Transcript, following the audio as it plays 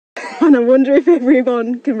And I wonder if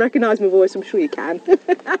everyone can recognise my voice. I'm sure you can.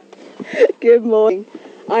 Good morning.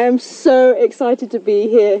 I am so excited to be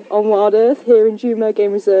here on WildEarth, here in Djuma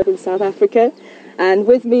Game Reserve in South Africa. And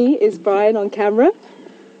with me is Brian on camera,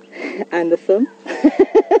 and the thumb.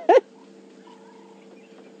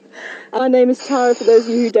 My name is Tara, for those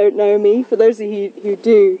of you who don't know me. For those of you who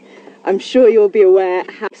do, I'm sure you'll be aware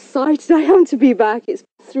how excited I am to be back. It's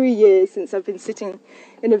 3 years since I've been sitting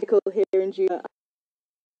in a vehicle here in Djuma.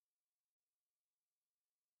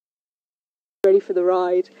 Ready for the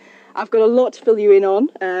ride. I've got a lot to fill you in on.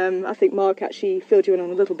 I think Mark actually filled you in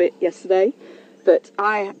on a little bit yesterday, but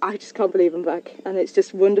I just can't believe I'm back, and it's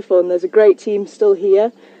just wonderful, and there's a great team still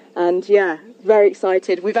here, and yeah, very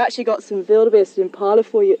excited. We've actually got some wildebeest in Impala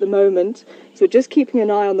for you at the moment, so just keeping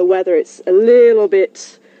an eye on the weather. It's a little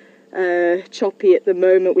bit choppy at the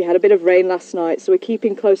moment. We had a bit of rain last night, so we're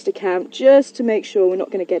keeping close to camp just to make sure we're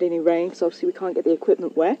not going to get any rain, because obviously we can't get the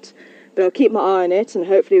equipment wet. But I'll keep my eye on it, and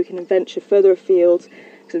hopefully we can venture further afield,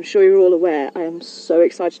 because I'm sure you're all aware I am so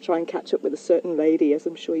excited to try and catch up with a certain lady, as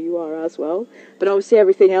I'm sure you are as well. But obviously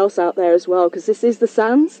everything else out there as well, because this is the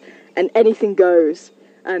sands, and anything goes.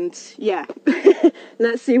 And yeah,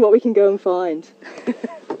 let's see what we can go and find.